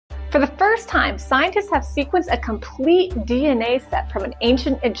For the first time, scientists have sequenced a complete DNA set from an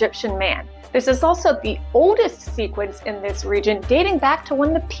ancient Egyptian man. This is also the oldest sequence in this region, dating back to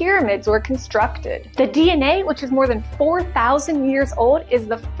when the pyramids were constructed. The DNA, which is more than 4,000 years old, is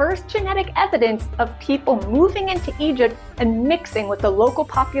the first genetic evidence of people moving into Egypt and mixing with the local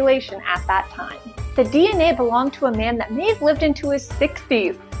population at that time. The DNA belonged to a man that may have lived into his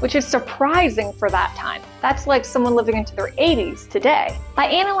 60s, which is surprising for that time. That's like someone living into their 80s today. By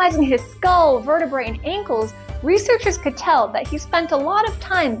analyzing his skull, vertebrae, and ankles, researchers could tell that he spent a lot of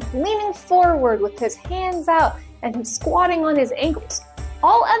time leaning forward with his hands out and squatting on his ankles.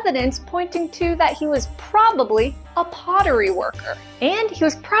 All evidence pointing to that he was probably a pottery worker. And he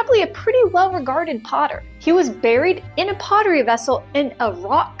was probably a pretty well-regarded potter. He was buried in a pottery vessel in a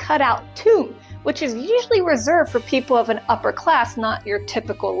rock cutout tomb, which is usually reserved for people of an upper class, not your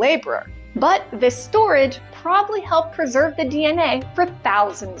typical laborer. But this storage probably helped preserve the DNA for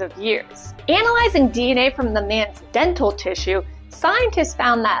thousands of years. Analyzing DNA from the man's dental tissue, scientists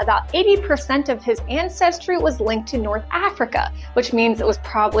found that about 80% of his ancestry was linked to North Africa, which means it was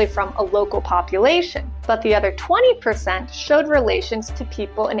probably from a local population. But the other 20% showed relations to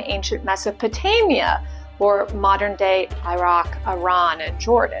people in ancient Mesopotamia, or modern-day Iraq, Iran, and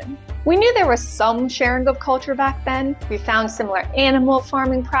Jordan. We knew there was some sharing of culture back then. We found similar animal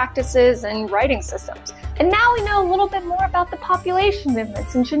farming practices and writing systems. And now we know a little bit more about the population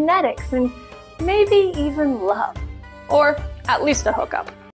movements and genetics and maybe even love. Or at least a hookup.